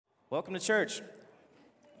Welcome to church.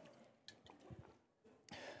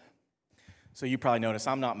 So you probably noticed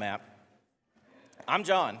I'm not Matt. I'm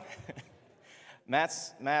John.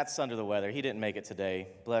 Matt's under the weather. He didn't make it today.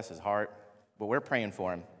 Bless his heart. But we're praying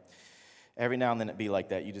for him. Every now and then it be like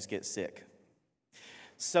that. You just get sick.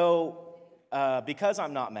 So because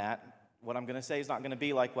I'm not Matt, what I'm going to say is not going to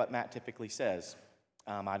be like what Matt typically says.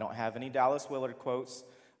 I don't have any Dallas Willard quotes.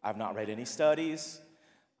 I've not read any studies.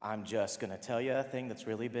 I'm just going to tell you a thing that's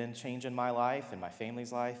really been changing my life and my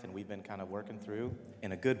family's life, and we've been kind of working through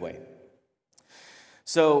in a good way.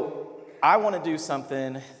 So I want to do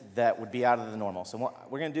something that would be out of the normal. So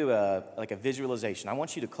we're going to do a visualization. I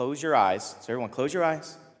want you to close your eyes. So everyone close your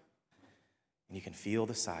eyes, and you can feel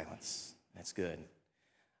the silence. That's good.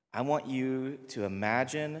 I want you to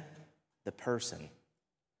imagine the person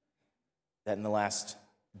that in the last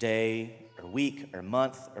day or week or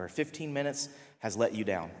month or 15 minutes has let you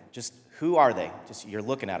down. Just who are they? Just you're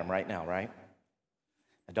looking at them right now, right?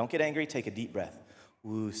 Now don't get angry. Take a deep breath.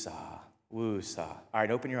 Woo-saw, woo-saw. All right,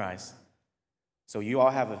 open your eyes. So you all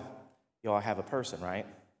have a person, right?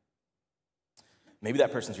 Maybe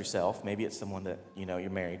that person's yourself. Maybe it's someone that you're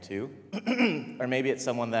married to, or maybe it's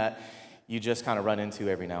someone that you just kind of run into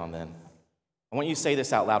every now and then. I want you to say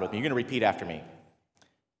this out loud with me. You're going to repeat after me.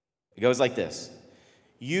 It goes like this.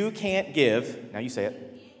 You can't give. Now you say it.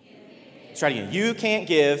 Let's try it again. You can't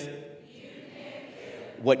give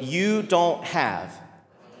what you don't have.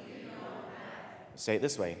 Say it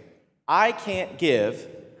this way. I can't give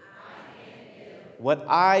what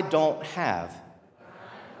I don't have.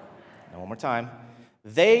 Now one more time.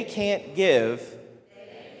 They can't give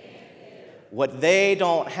what they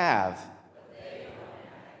don't have.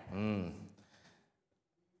 Now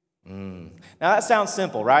that sounds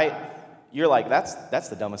simple, right? You're like, that's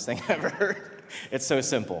the dumbest thing I've ever heard. It's so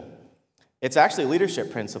simple. It's actually a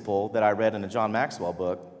leadership principle that I read in a John Maxwell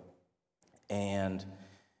book,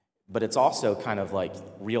 but it's also kind of like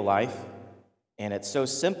real life, and it's so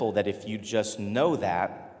simple that if you just know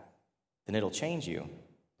that, then it'll change you.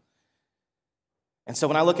 And so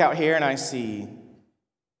when I look out here and I see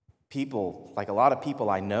people, like a lot of people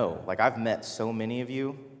I know, like I've met so many of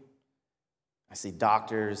you. I see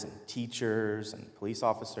doctors and teachers and police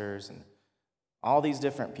officers and all these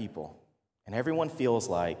different people, and everyone feels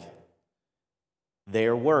like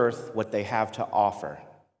they're worth what they have to offer.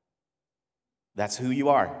 That's who you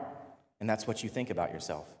are, and that's what you think about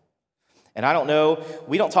yourself. And I don't know,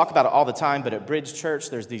 we don't talk about it all the time, but at Bridge Church,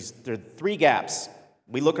 there are 3 gaps.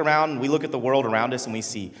 We look around, and we look at the world around us, and we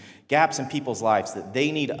see gaps in people's lives that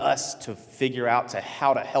they need us to figure out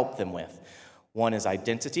how to help them with. One is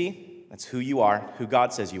identity. That's who you are, who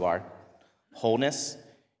God says you are. Wholeness,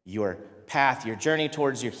 your path, your journey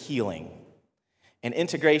towards your healing. And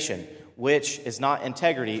integration, which is not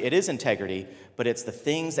integrity. It is integrity, but it's the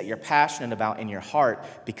things that you're passionate about in your heart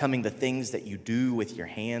becoming the things that you do with your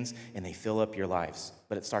hands, and they fill up your lives.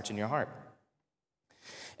 But it starts in your heart.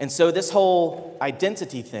 And so this whole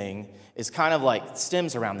identity thing is kind of like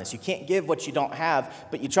stems around this. You can't give what you don't have,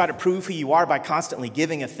 but you try to prove who you are by constantly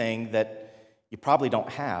giving a thing that you probably don't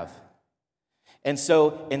have. And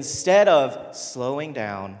so instead of slowing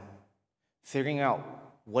down, figuring out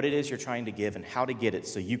what it is you're trying to give and how to get it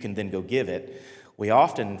so you can then go give it, we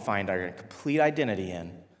often find our complete identity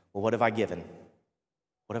in, well, what have I given?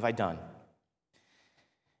 What have I done?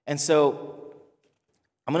 And so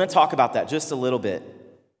I'm going to talk about that just a little bit,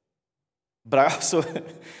 but I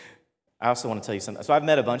also want to tell you something. So I've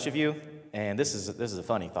met a bunch of you, and this is a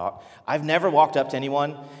funny thought. I've never walked up to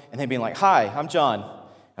anyone and they'd be like, "Hi, I'm John,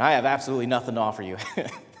 and I have absolutely nothing to offer you."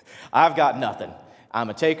 I've got nothing. I'm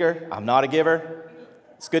a taker. I'm not a giver.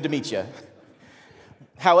 It's good to meet you.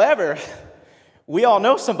 However, we all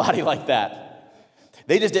know somebody like that.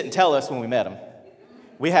 They just didn't tell us when we met them.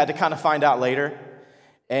 We had to kind of find out later.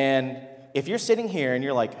 And if you're sitting here and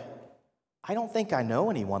you're like, "I don't think I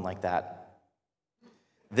know anyone like that,"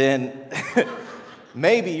 then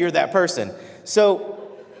maybe you're that person.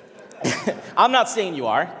 So I'm not saying you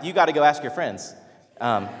are. You got to go ask your friends.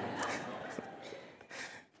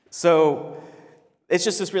 So it's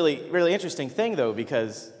just this really, really interesting thing, though,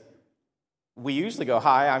 because we usually go,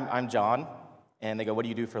 "Hi, I'm John," and they go, "What do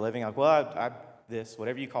you do for a living?" I'm like, "Well, I this,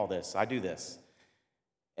 whatever you call this, I do this."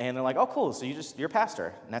 And they're like, "Oh, cool, so you're a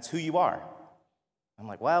pastor, and that's who you are." I'm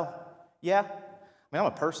like, "Well, yeah. I mean, I'm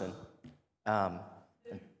a person. And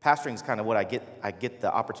pastoring is kind of what I get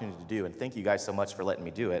the opportunity to do, and thank you guys so much for letting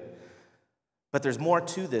me do it. But there's more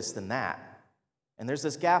to this than that, and there's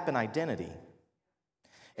this gap in identity.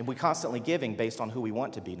 And we're constantly giving based on who we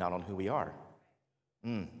want to be, not on who we are.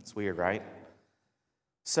 It's weird, right?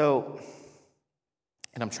 So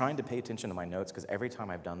And I'm trying to pay attention to my notes because every time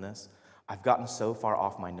I've done this, I've gotten so far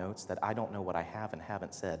off my notes that I don't know what I have and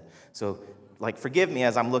haven't said. So, forgive me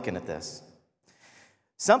as I'm looking at this.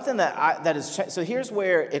 Something so here's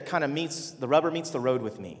where it kind of the rubber meets the road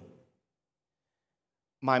with me.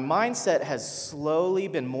 My mindset has slowly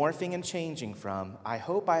been morphing and changing from, I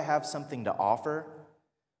hope I have something to offer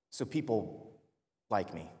so people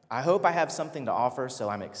like me. I hope I have something to offer so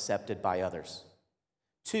I'm accepted by others.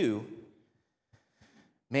 2,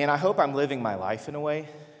 man, I hope I'm living my life in a way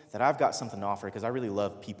that I've got something to offer because I really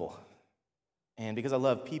love people. And because I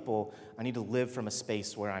love people, I need to live from a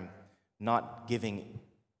space where I'm not giving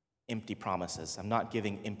empty promises. I'm not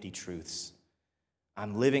giving empty truths.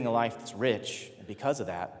 I'm living a life that's rich, and because of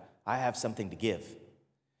that, I have something to give.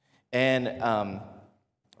 And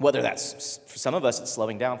whether that's, for some of us, it's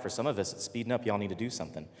slowing down. For some of us, it's speeding up. Y'all need to do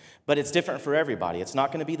something. But it's different for everybody. It's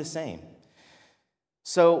not going to be the same.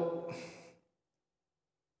 So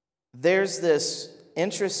there's this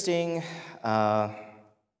interesting, I'm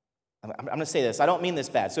going to say this. I don't mean this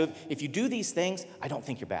bad. So if you do these things, I don't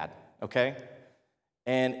think you're bad, okay?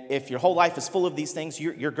 And if your whole life is full of these things,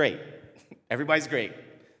 you're great. Everybody's great.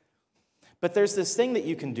 But there's this thing that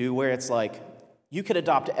you can do where it's like you could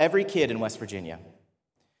adopt every kid in West Virginia.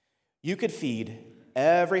 You could feed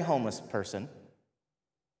every homeless person.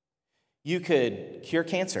 You could cure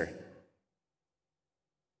cancer.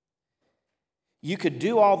 You could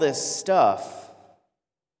do all this stuff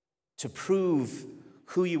to prove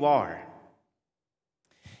who you are.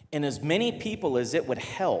 And as many people as it would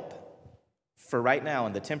help for right now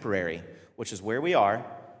in the temporary, which is where we are,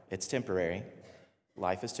 it's temporary.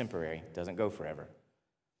 Life is temporary. It doesn't go forever.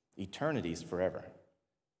 Eternity is forever.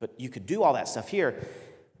 But you could do all that stuff here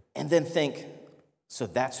and then think, so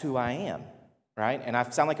that's who I am, right? And I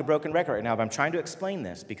sound like a broken record right now, but I'm trying to explain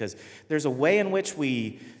this because there's a way in which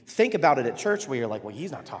we think about it at church where you're like, well,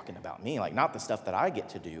 he's not talking about me, like not the stuff that I get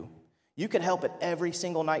to do. You can help it every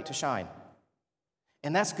single night to shine.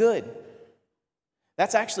 And that's good.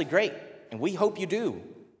 That's actually great, and we hope you do.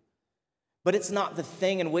 But it's not the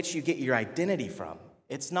thing in which you get your identity from.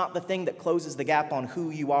 It's not the thing that closes the gap on who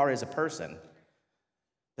you are as a person.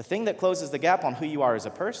 The thing that closes the gap on who you are as a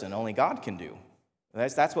person, only God can do.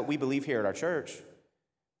 That's what we believe here at our church.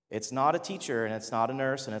 It's not a teacher, and it's not a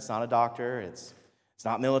nurse, and it's not a doctor. It's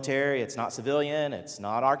not military. It's not civilian. It's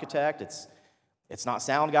not architect. It's not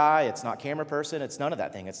sound guy. It's not camera person. It's none of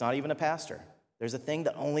that thing. It's not even a pastor. There's a thing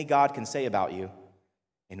that only God can say about you.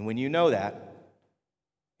 And when you know that,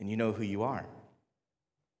 and you know who you are.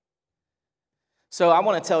 So I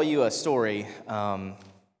want to tell you a story about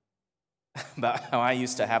how I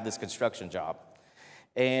used to have this construction job.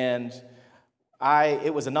 And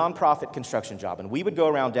it was a nonprofit construction job. And we would go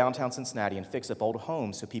around downtown Cincinnati and fix up old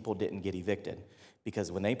homes so people didn't get evicted.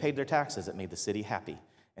 Because when they paid their taxes, it made the city happy.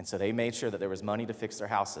 And so they made sure that there was money to fix their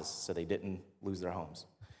houses so they didn't lose their homes.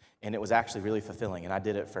 And it was actually really fulfilling. And I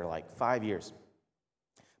did it for like 5 years.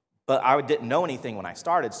 But I didn't know anything when I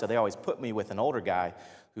started, so they always put me with an older guy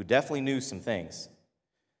who definitely knew some things.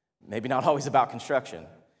 Maybe not always about construction.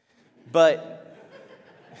 But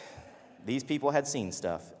these people had seen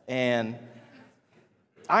stuff. And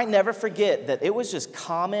I never forget that it was just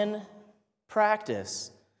common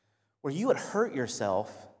practice where you would hurt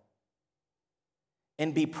yourself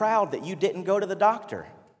and be proud that you didn't go to the doctor.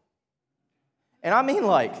 And I mean,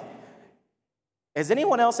 has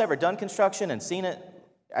anyone else ever done construction and seen it?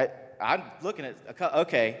 I'm looking at,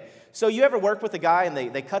 okay. So you ever work with a guy and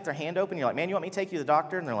they cut their hand open? You're like, man, you want me to take you to the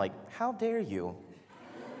doctor? And they're like, how dare you?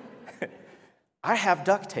 I have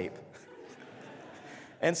duct tape.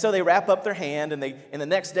 And so they wrap up their hand, and the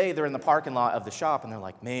next day they're in the parking lot of the shop, and they're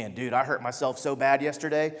like, man, dude, I hurt myself so bad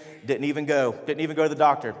yesterday, didn't even go to the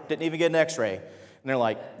doctor, didn't even get an x-ray. And they're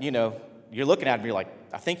like, you're looking at me, you're like,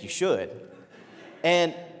 I think you should.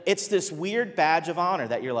 And it's this weird badge of honor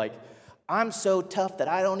that you're like, I'm so tough that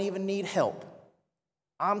I don't even need help.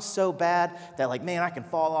 I'm so bad that man, I can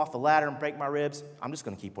fall off the ladder and break my ribs. I'm just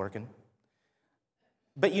going to keep working.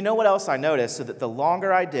 But you know what else I noticed? So that the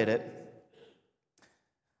longer I did it,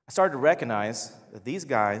 I started to recognize that these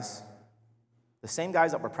guys, the same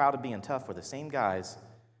guys that were proud of being tough, were the same guys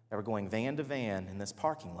that were going van to van in this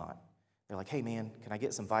parking lot. They're like, hey man, can I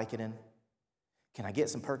get some Vicodin? Can I get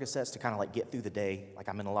some Percocets to kind of get through the day?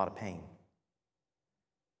 I'm in a lot of pain.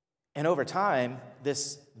 And over time,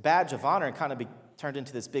 this badge of honor kind of turned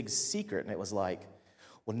into this big secret. And it was like,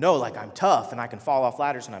 well, no, I'm tough and I can fall off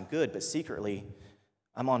ladders and I'm good. But secretly,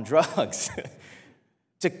 I'm on drugs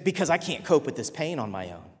because I can't cope with this pain on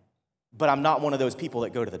my own. But I'm not one of those people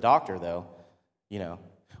that go to the doctor, though.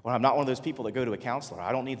 Or I'm not one of those people that go to a counselor.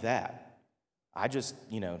 I don't need that. I just,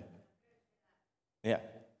 Yeah.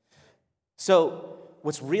 So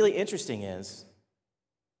what's really interesting is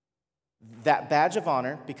that badge of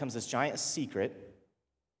honor becomes this giant secret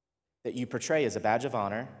that you portray as a badge of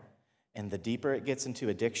honor, and the deeper it gets into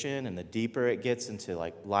addiction and the deeper it gets into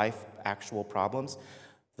like life actual problems,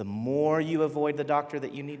 the more you avoid the doctor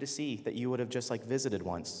that you need to see, that you would have just like visited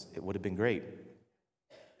once. It would have been great.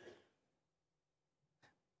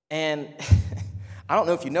 And I don't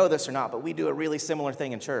know if you know this or not, but we do a really similar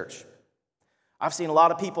thing in church. I've seen a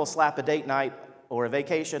lot of people slap a date night or a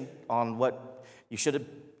vacation on what you should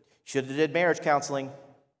have did marriage counseling,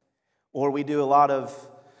 or we do a lot of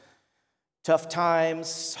tough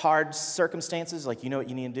times, hard circumstances, like you know what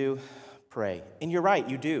you need to do? Pray. And you're right,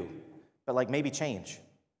 you do, but like maybe change.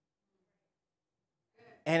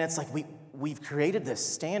 And it's like we've created this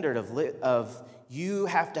standard of you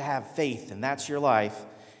have to have faith, and that's your life,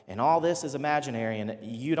 and all this is imaginary, and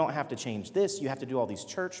you don't have to change this. You have to do all these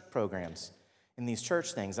church programs and these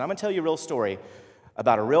church things. And I'm going to tell you a real story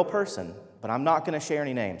about a real person, but I'm not going to share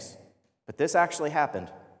any names. But this actually happened,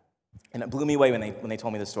 and it blew me away when they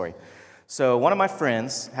told me this story. So one of my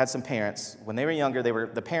friends had some parents. When they were younger,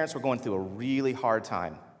 the parents were going through a really hard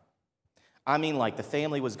time. I mean, like the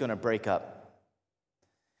family was going to break up.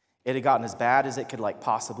 It had gotten as bad as it could like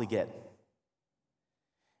possibly get.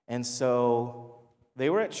 And so they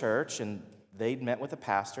were at church, and they'd met with a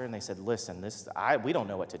pastor, and they said, listen, we don't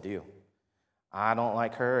know what to do. I don't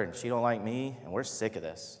like her, and she don't like me, and we're sick of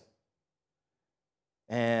this.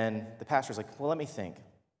 And the pastor's like, well, let me think.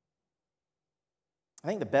 I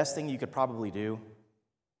think the best thing you could probably do,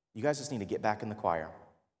 you guys just need to get back in the choir.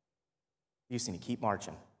 You just need to keep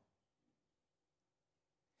marching.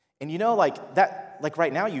 And you know, like that, like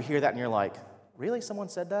right now you hear that and you're like, really, someone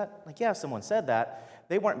said that? Like, yeah, someone said that.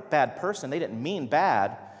 They weren't a bad person. They didn't mean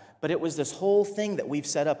bad. But it was this whole thing that we've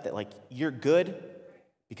set up that like, you're good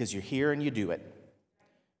because you're here and you do it.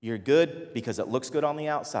 You're good because it looks good on the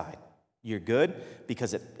outside. You're good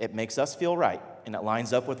because it makes us feel right, and it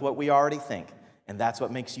lines up with what we already think, and that's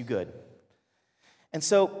what makes you good. And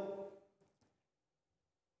so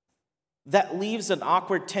that leaves an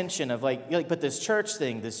awkward tension of like, but this church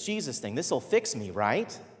thing, this Jesus thing, this will fix me,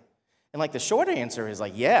 right? And like the short answer is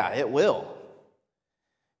like, yeah, it will.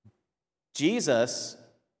 Jesus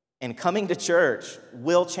and coming to church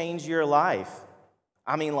will change your life.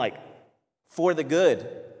 I mean, like, for the good.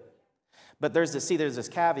 But there's this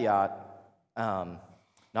caveat, not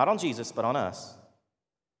on Jesus, but on us.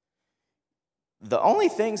 The only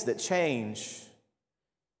things that change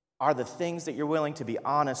are the things that you're willing to be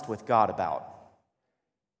honest with God about.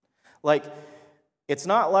 Like, it's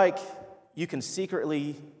not like you can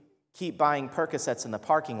secretly keep buying Percocets in the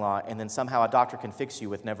parking lot and then somehow a doctor can fix you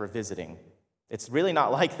with never visiting. It's really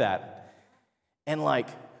not like that. And like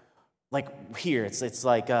here, it's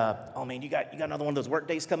like, oh man, you got another one of those work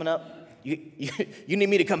days coming up? You need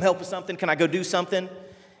me to come help with something? Can I go do something?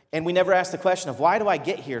 And we never ask the question of, why do I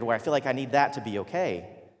get here to where I feel like I need that to be okay?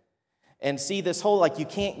 And see, this whole, like, you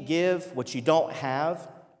can't give what you don't have.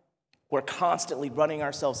 We're constantly running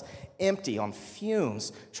ourselves empty on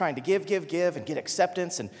fumes, trying to give, and get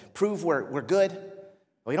acceptance and prove we're good.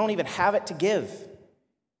 We don't even have it to give.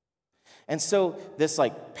 And so this,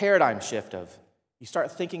 like, paradigm shift of, you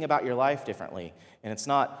start thinking about your life differently. And it's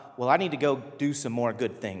not, well, I need to go do some more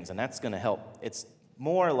good things, and that's going to help. It's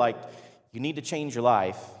more like you need to change your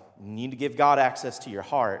life. You need to give God access to your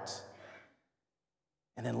heart,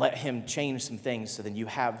 and then let him change some things so then you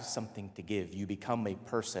have something to give. You become a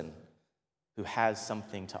person who has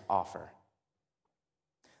something to offer.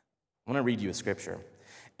 I want to read you a scripture.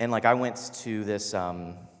 And like I went to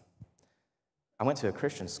a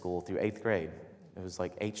Christian school through 8th grade. It was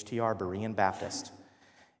like HTR Berean Baptist.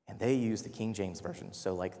 And they use the King James Version.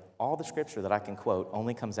 So like all the scripture that I can quote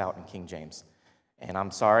only comes out in King James. And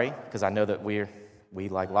I'm sorry, because I know that we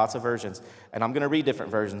like lots of versions. And I'm going to read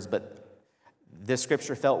different versions, but this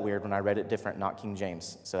scripture felt weird when I read it different, not King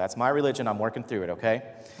James. So that's my religion. I'm working through it, okay?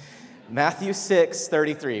 Matthew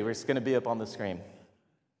 6:33. It's going to be up on the screen.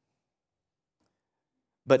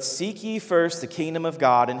 But seek ye first the kingdom of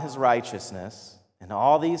God and his righteousness, and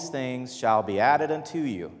all these things shall be added unto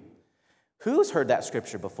you. Who's heard that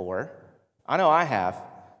scripture before? I know I have.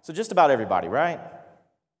 So just about everybody, right?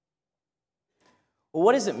 Well,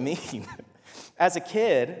 what does it mean? As a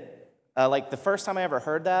kid, like the first time I ever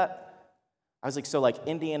heard that, I was like, so like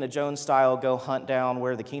Indiana Jones style, go hunt down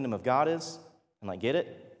where the kingdom of God is and like get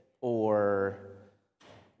it? Or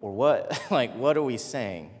what? Like, what are we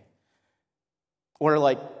saying? Or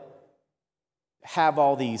like, have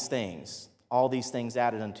all these things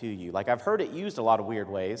added unto you. Like, I've heard it used a lot of weird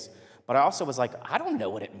ways, but I also was like, I don't know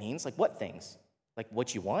what it means. Like, what things? Like,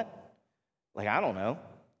 what you want? Like, I don't know.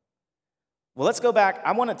 Well, let's go back.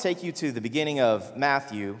 I want to take you to the beginning of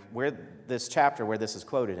Matthew, where this chapter where this is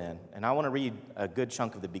quoted in. And I want to read a good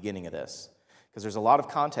chunk of the beginning of this, because there's a lot of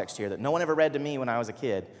context here that no one ever read to me when I was a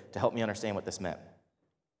kid to help me understand what this meant.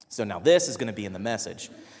 So now this is going to be in the Message.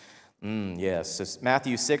 Yes, so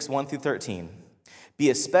Matthew 6, 1 through 13. Be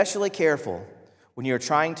especially careful when you're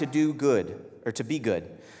trying to do good, or to be good,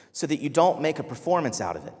 so that you don't make a performance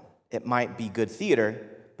out of it. It might be good theater,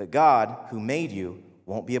 but God, who made you,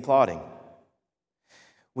 won't be applauding.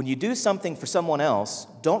 When you do something for someone else,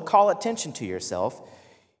 don't call attention to yourself.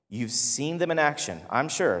 You've seen them in action, I'm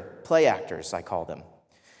sure. Play actors, I call them.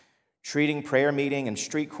 Treating prayer meeting and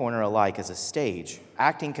street corner alike as a stage,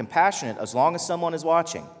 acting compassionate as long as someone is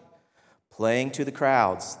watching. Playing to the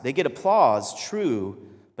crowds. They get applause, true,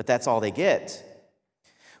 but that's all they get.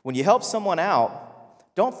 When you help someone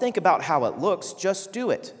out, don't think about how it looks, just do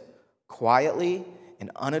it, quietly and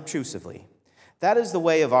unobtrusively. That is the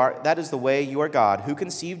way your God, who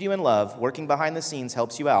conceived you in love, working behind the scenes,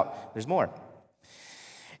 helps you out. There's more.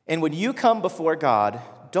 And when you come before God,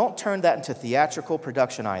 don't turn that into theatrical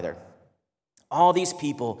production either. All these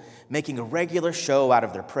people making a regular show out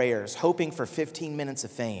of their prayers, hoping for 15 minutes of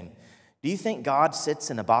fame. Do you think God sits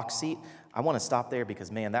in a box seat? I want to stop there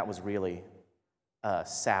because, man, that was really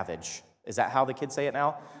savage. Is that how the kids say it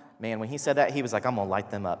now? Man, when he said that, he was like, I'm going to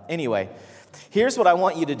light them up. Anyway, here's what I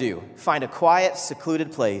want you to do. Find a quiet,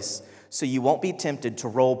 secluded place so you won't be tempted to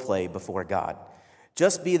role play before God.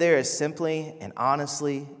 Just be there as simply and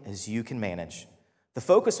honestly as you can manage. The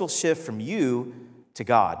focus will shift from you to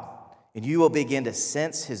God, and you will begin to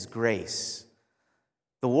sense His grace.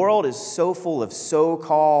 The world is so full of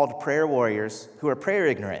so-called prayer warriors who are prayer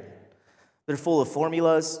ignorant. They're full of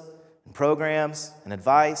formulas and programs and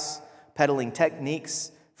advice, peddling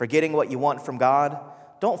techniques, forgetting what you want from God.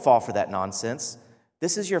 Don't fall for that nonsense.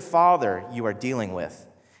 This is your Father you are dealing with,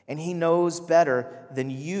 and He knows better than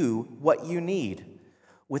you what you need.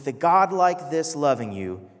 With a God like this loving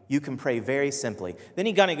you, you can pray very simply. Then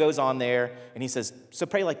he kind of goes on there, and he says, so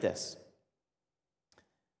pray like this.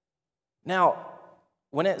 Now,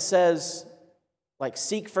 when it says, like,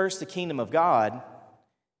 seek first the kingdom of God,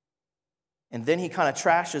 and then he kind of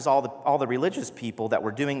trashes all the religious people that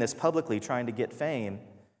were doing this publicly, trying to get fame,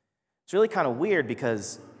 it's really kind of weird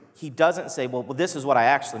because he doesn't say, well, this is what I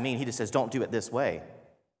actually mean. He just says, don't do it this way.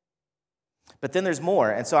 But then there's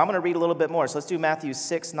more, and so I'm going to read a little bit more. So let's do Matthew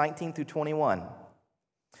 6, 19 through 21.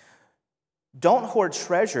 Don't hoard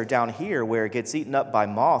treasure down here where it gets eaten up by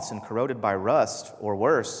moths and corroded by rust, or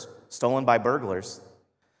worse, stolen by burglars.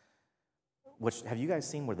 Which, have you guys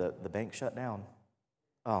seen where the bank shut down?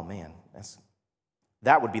 Oh, man,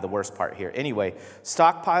 that would be the worst part here. Anyway,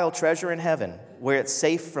 stockpile treasure in heaven, where it's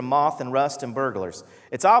safe from moth and rust and burglars.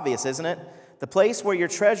 It's obvious, isn't it? The place where your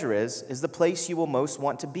treasure is the place you will most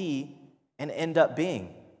want to be and end up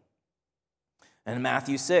being. And in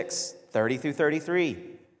Matthew 6, 30 through 33,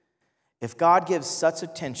 if God gives such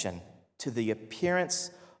attention to the appearance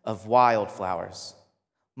of wildflowers,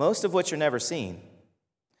 most of which are never seen,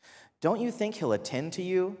 don't you think He'll attend to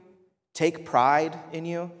you, take pride in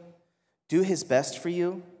you, do His best for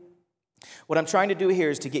you? What I'm trying to do here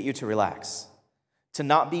is to get you to relax, to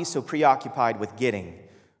not be so preoccupied with getting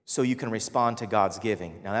so you can respond to God's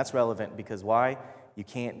giving. Now that's relevant because why? You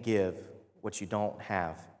can't give what you don't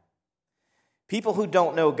have. People who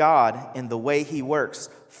don't know God and the way He works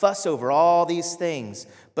fuss over all these things,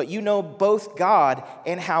 but you know both God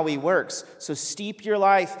and how He works. So steep your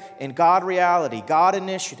life in God reality, God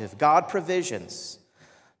initiative, God provisions.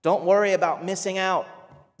 Don't worry about missing out.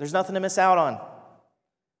 There's nothing to miss out on.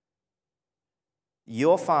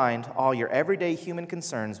 You'll find all your everyday human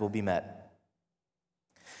concerns will be met.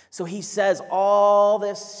 So he says all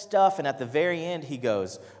this stuff, and at the very end he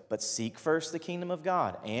goes, but seek first the kingdom of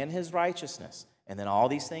God and His righteousness, and then all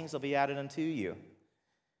these things will be added unto you.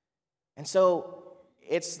 And so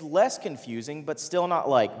it's less confusing, but still not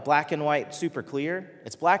like black and white super clear.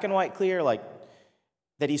 It's black and white clear, like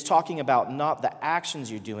that he's talking about not the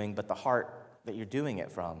actions you're doing, but the heart that you're doing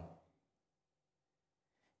it from.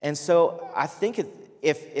 And so I think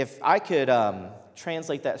if I could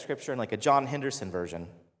translate that scripture in like a Jon Henderson version,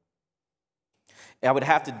 I would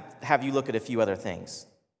have to have you look at a few other things.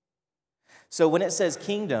 So when it says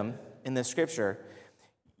kingdom in this scripture,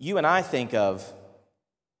 you and I think of,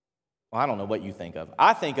 well, I don't know what you think of.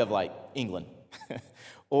 I think of like England.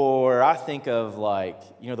 Or I think of like,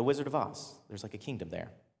 the Wizard of Oz. There's like a kingdom there.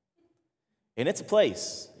 And it's a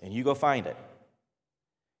place, and you go find it.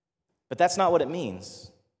 But that's not what it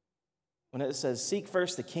means. When it says seek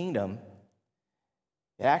first the kingdom,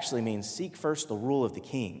 it actually means seek first the rule of the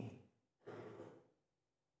king.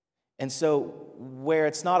 And so where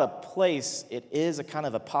it's not a place, it is a kind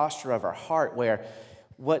of a posture of our heart where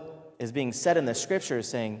what is being said in the scripture is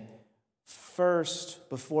saying, first,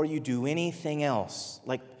 before you do anything else,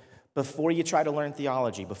 like before you try to learn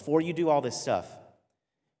theology, before you do all this stuff,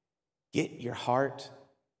 get your heart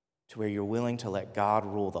to where you're willing to let God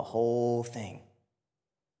rule the whole thing.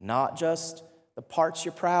 Not just the parts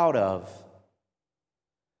you're proud of,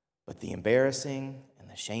 but the embarrassing and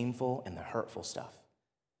the shameful and the hurtful stuff.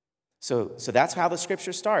 So that's how the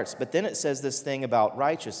scripture starts. But then it says this thing about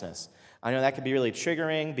righteousness. I know that can be really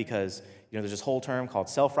triggering because, there's this whole term called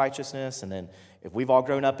self-righteousness. And then if we've all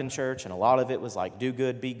grown up in church and a lot of it was like do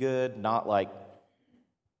good, be good, not like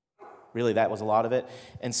really that was a lot of it.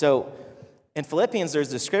 And so in Philippians, there's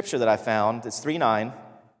this scripture that I found. It's 3:9,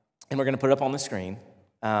 and we're going to put it up on the screen.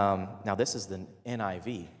 Now, this is the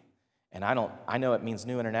NIV. And I know it means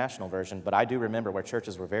New International Version, but I do remember where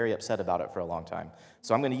churches were very upset about it for a long time.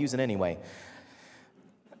 So I'm going to use it anyway.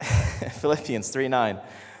 Philippians 3:9.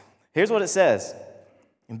 Here's what it says.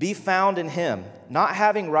 And be found in him, not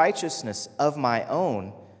having righteousness of my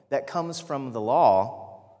own that comes from the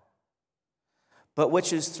law, but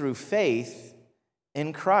which is through faith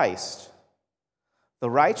in Christ, the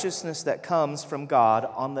righteousness that comes from God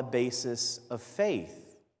on the basis of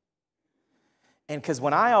faith. And because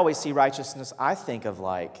when I always see righteousness, I think of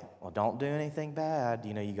don't do anything bad.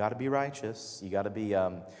 You got to be righteous. You got to be,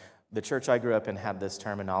 the church I grew up in had this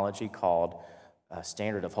terminology called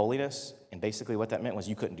standard of holiness. And basically what that meant was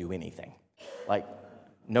you couldn't do anything. Like,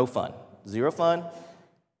 no fun. Zero fun,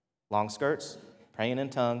 long skirts, praying in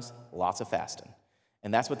tongues, lots of fasting.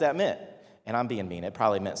 And that's what that meant. And I'm being mean. It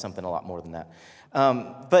probably meant something a lot more than that.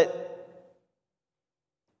 But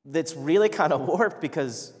that's really kind of warped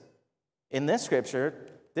because in this scripture,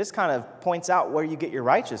 this kind of points out where you get your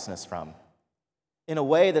righteousness from in a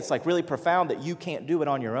way that's really profound that you can't do it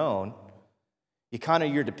on your own.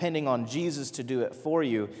 You're depending on Jesus to do it for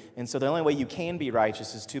you. And so the only way you can be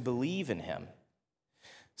righteous is to believe in him.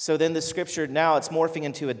 So then the scripture, now it's morphing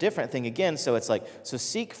into a different thing again. So it's so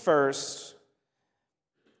seek first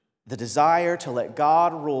the desire to let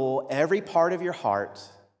God rule every part of your heart.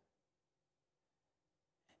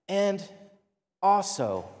 And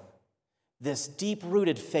also this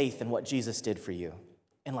deep-rooted faith in what Jesus did for you.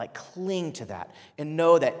 And cling to that. And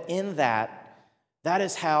know that in that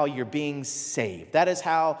is how you're being saved. That is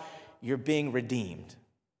how you're being redeemed.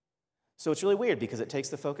 So it's really weird because it takes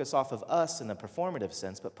the focus off of us in the performative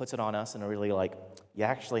sense, but puts it on us in a really you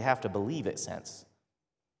actually have to believe it sense.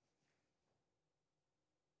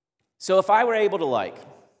 So if I were able to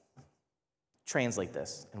translate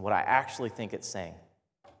this and what I actually think it's saying,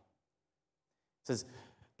 it says,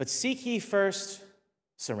 but seek ye first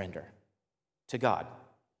surrender to God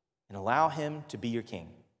and allow him to be your king.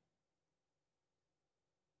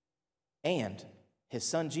 And his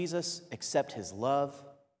son Jesus, accept his love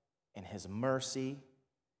and his mercy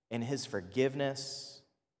and his forgiveness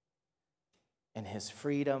and his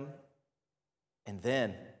freedom, and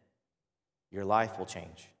then your life will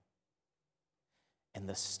change. And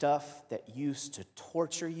the stuff that used to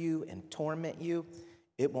torture you and torment you,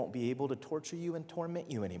 it won't be able to torture you and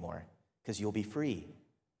torment you anymore because you'll be free.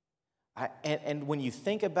 And when you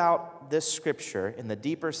think about this scripture in the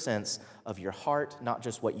deeper sense of your heart, not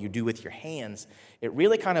just what you do with your hands, it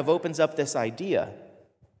really kind of opens up this idea.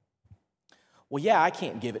 Well, yeah, I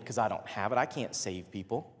can't give it because I don't have it. I can't save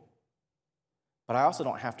people. But I also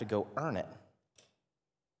don't have to go earn it.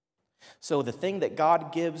 So the thing that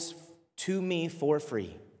God gives to me for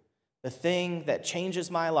free, the thing that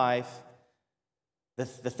changes my life, the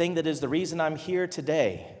thing that is the reason I'm here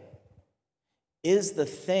today, is the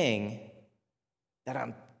thing that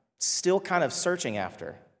I'm still kind of searching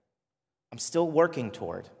after. I'm still working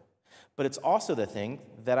toward. But it's also the thing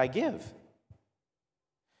that I give.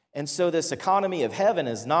 And so this economy of heaven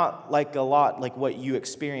is not a lot like what you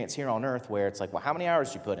experience here on earth, where it's well, how many hours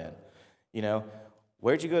did you put in?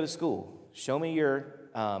 Where'd you go to school? Show me your,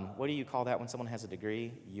 what do you call that when someone has a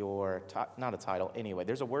degree? Not a title. Anyway,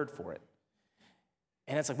 there's a word for it.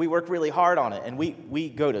 And it's we work really hard on it. And we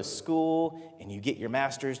go to school, and you get your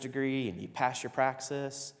master's degree, and you pass your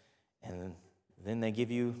praxis, and then they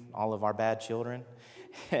give you all of our bad children.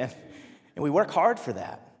 And we work hard for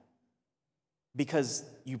that because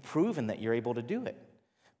you've proven that you're able to do it.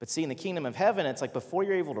 But see, in the kingdom of heaven, it's before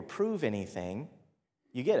you're able to prove anything,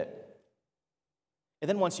 you get it. And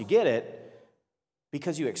then once you get it,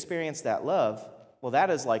 because you experience that love, well, that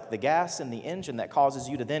is the gas in the engine that causes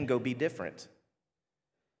you to then go be different.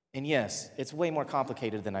 And yes, it's way more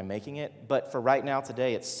complicated than I'm making it, but for right now,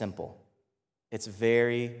 today, it's simple. It's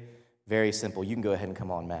very, very simple. You can go ahead and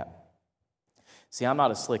come on, Matt. See, I'm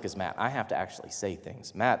not as slick as Matt. I have to actually say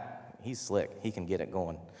things. Matt, he's slick. He can get it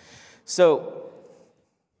going. So,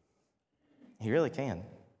 he really can.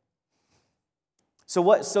 So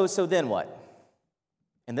then what?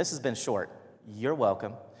 And this has been short. You're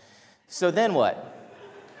welcome. So then what?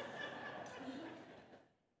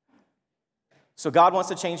 So God wants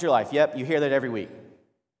to change your life. Yep, you hear that every week.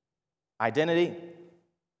 Identity,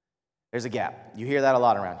 there's a gap. You hear that a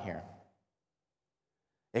lot around here.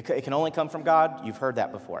 It can only come from God. You've heard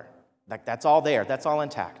that before. Like, that's all there. That's all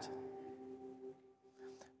intact.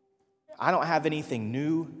 I don't have anything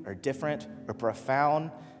new or different or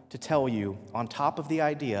profound to tell you on top of the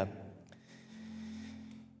idea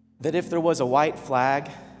that if there was a white flag,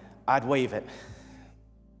 I'd wave it.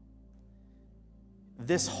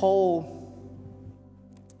 This whole,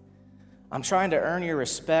 I'm trying to earn your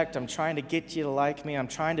respect, I'm trying to get you to like me, I'm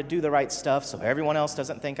trying to do the right stuff so everyone else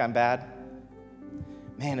doesn't think I'm bad.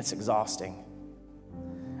 Man, it's exhausting.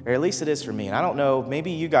 Or at least it is for me. And I don't know,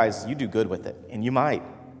 maybe you guys, you do good with it, and you might.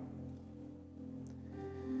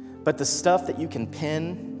 But the stuff that you can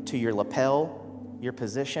pin to your lapel, your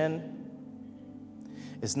position,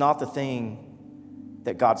 is not the thing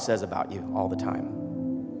that God says about you all the time.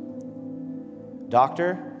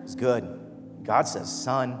 Doctor is good. God says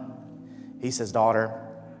son. He says daughter.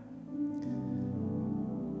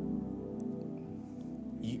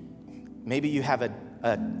 Maybe you have a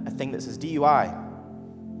thing that says DUI.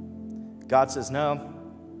 God says no.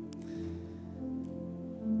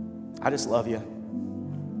 I just love you.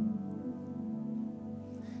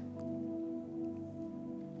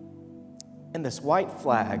 And this white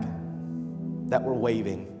flag that we're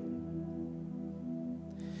waving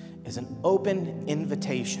is an open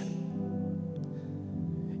invitation.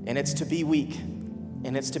 And it's to be weak,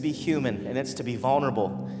 and it's to be human, and it's to be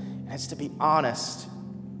vulnerable, and it's to be honest.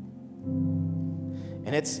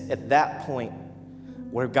 And it's at that point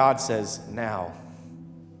where God says, now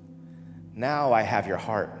I have your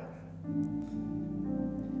heart.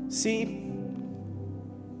 See,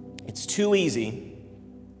 it's too easy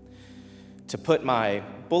to put my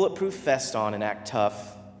bulletproof vest on and act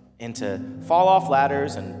tough, and to fall off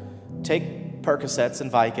ladders and take Percocets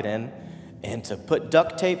and Vicodin, and to put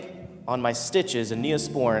duct tape on my stitches and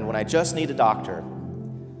Neosporin when I just need a doctor.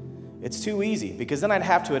 It's too easy, because then I'd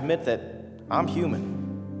have to admit that I'm human.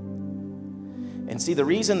 And see, the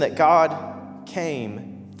reason that God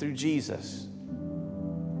came through Jesus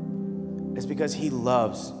is because he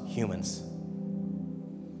loves humans.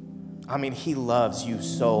 I mean, he loves you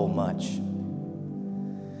so much.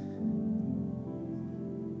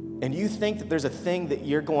 And you think that there's a thing that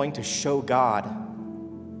you're going to show God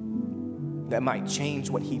that might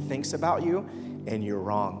change what he thinks about you, and you're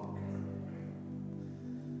wrong.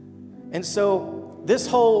 And so this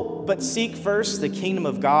whole, but seek first the kingdom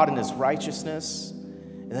of God and his righteousness,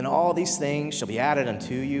 and then all these things shall be added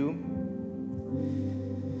unto you.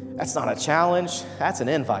 That's not a challenge, that's an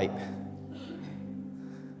invite.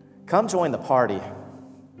 Come join the party.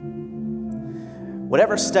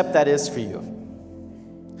 Whatever step that is for you.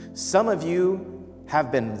 Some of you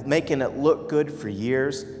have been making it look good for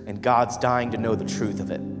years, and God's dying to know the truth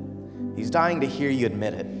of it. He's dying to hear you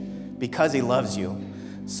admit it because he loves you.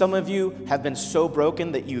 Some of you have been so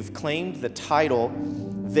broken that you've claimed the title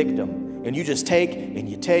victim, and you just take and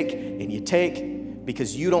you take and you take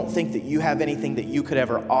because you don't think that you have anything that you could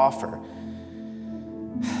ever offer.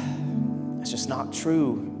 It's just not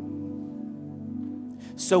true.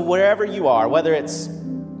 So wherever you are, whether it's,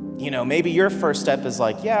 maybe your first step is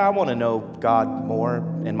like, yeah, I want to know God more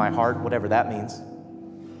in my heart, whatever that means.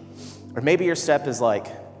 Or maybe your step is like,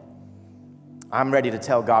 I'm ready to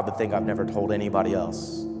tell God the thing I've never told anybody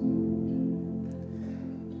else.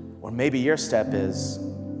 Or maybe your step is,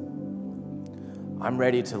 I'm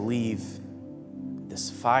ready to leave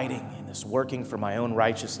this fighting and this working for my own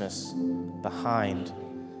righteousness behind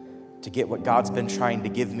to get what God's been trying to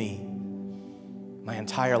give me my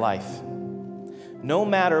entire life. No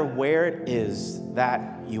matter where it is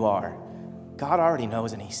that you are, God already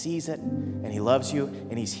knows, and he sees it, and he loves you,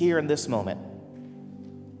 and he's here in this moment.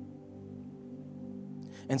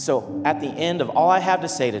 And so at the end of all I have to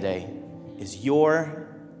say today is you're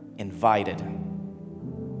invited.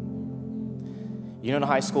 In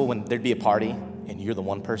high school when there'd be a party and you're the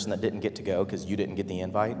one person that didn't get to go because you didn't get the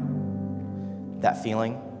invite? That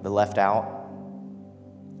feeling, the left out.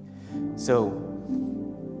 So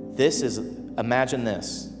imagine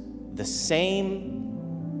this, the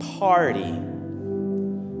same party,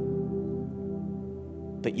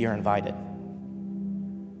 but you're invited.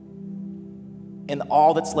 And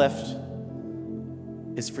all that's left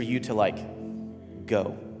is for you to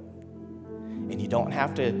go. And you don't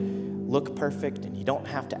have to look perfect and you don't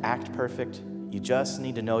have to act perfect. You just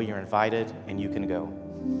need to know you're invited and you can go.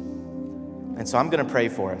 And so I'm going to pray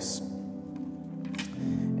for us.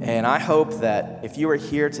 And I hope that if you are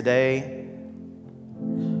here today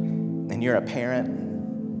and you're a parent,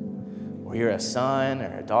 or you're a son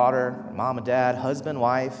or a daughter, mom and dad, husband,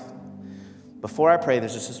 wife, before I pray,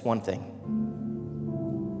 there's just this one thing.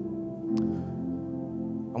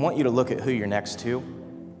 I want you to look at who you're next to.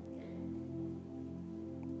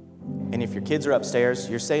 And if your kids are upstairs,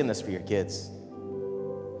 you're saying this for your kids.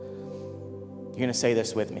 You're going to say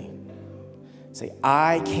this with me. Say,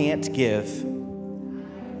 I can't give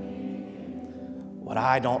what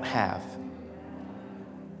I don't have.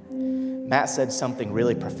 Matt said something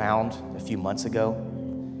really profound a few months ago.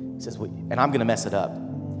 He says, and I'm going to mess it up.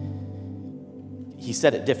 He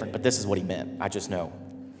said it different, but this is what he meant. I just know.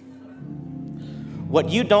 What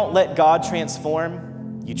you don't let God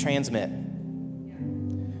transform, you transmit.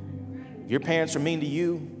 Your parents are mean to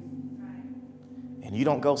you, and you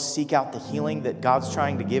don't go seek out the healing that God's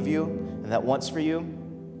trying to give you and that wants for you,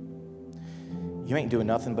 you ain't doing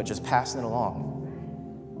nothing but just passing it along.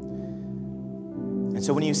 And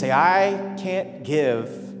so when you say, I can't give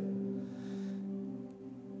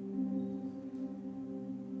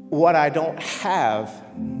what I don't have,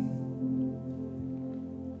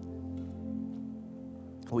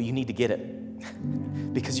 well, you need to get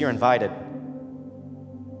it because you're invited.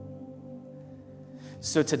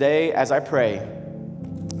 So today, as I pray,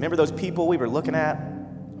 remember those people we were looking at?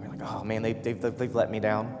 We're like, oh man, they've let me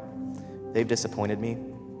down. They've disappointed me.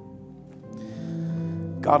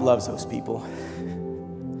 God loves those people.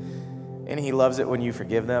 And he loves it when you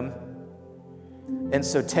forgive them. And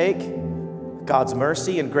so take God's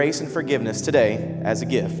mercy and grace and forgiveness today as a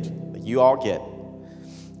gift that you all get.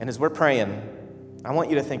 And as we're praying, I want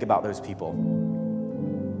you to think about those people.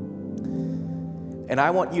 And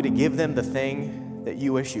I want you to give them the thing that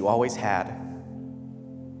you wish you always had,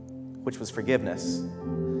 which was forgiveness.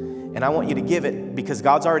 And I want you to give it because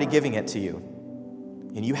God's already giving it to you.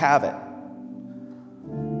 And you have it.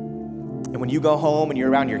 And when you go home and you're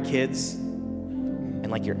around your kids and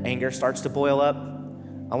like your anger starts to boil up,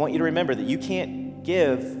 I want you to remember that you can't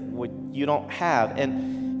give what you don't have.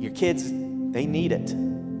 And your kids, they need it.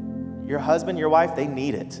 Your husband, your wife, they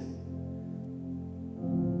need it.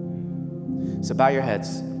 So bow your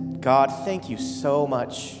heads. God, thank you so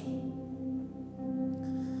much.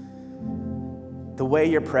 The way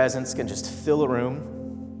your presence can just fill a room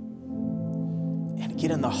and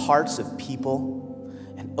get in the hearts of people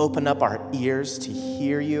and open up our ears to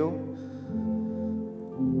hear you.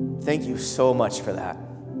 Thank you so much for that.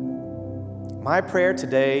 My prayer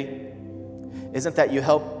today isn't that you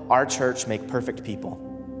help our church make perfect people.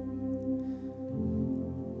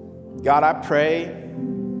 God, I pray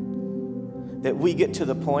that we get to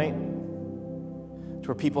the point to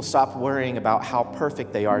where people stop worrying about how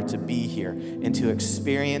perfect they are to be here and to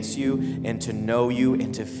experience you and to know you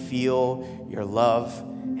and to feel your love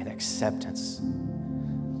and acceptance.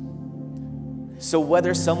 So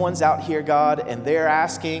whether someone's out here, God, and they're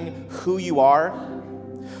asking who you are,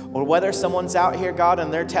 or whether someone's out here, God,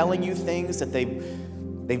 and they're telling you things that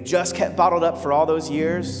they've just kept bottled up for all those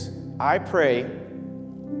years, I pray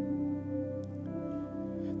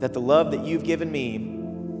that the love that you've given me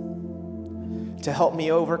to help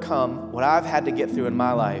me overcome what I've had to get through in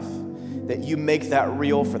my life, that you make that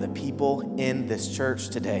real for the people in this church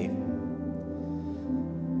today.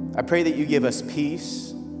 I pray that you give us peace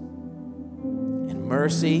and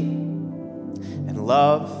mercy and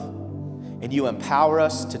love, and you empower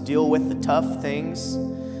us to deal with the tough things.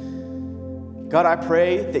 God, I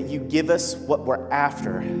pray that you give us what we're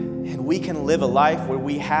after, and we can live a life where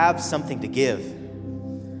we have something to give.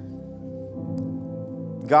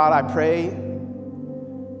 God, I pray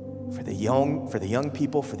for the young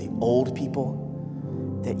people, for the old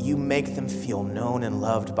people, that you make them feel known and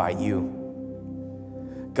loved by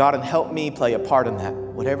you. God, and help me play a part in that,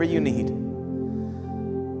 whatever you need.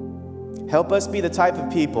 Help us be the type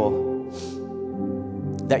of people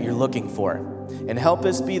that you're looking for. And help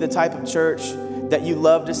us be the type of church that you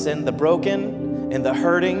love to send the broken and the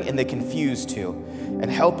hurting and the confused to. And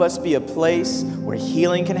help us be a place where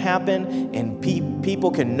healing can happen and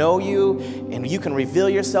people can know you and you can reveal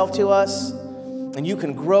yourself to us and you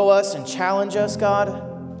can grow us and challenge us,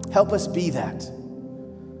 God. Help us be that.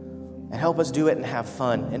 And help us do it and have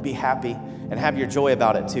fun and be happy and have your joy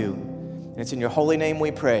about it too. And it's in your holy name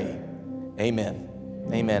we pray. Amen.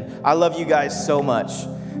 Amen. I love you guys so much.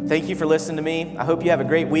 Thank you for listening to me. I hope you have a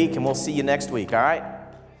great week, and we'll see you next week, all right?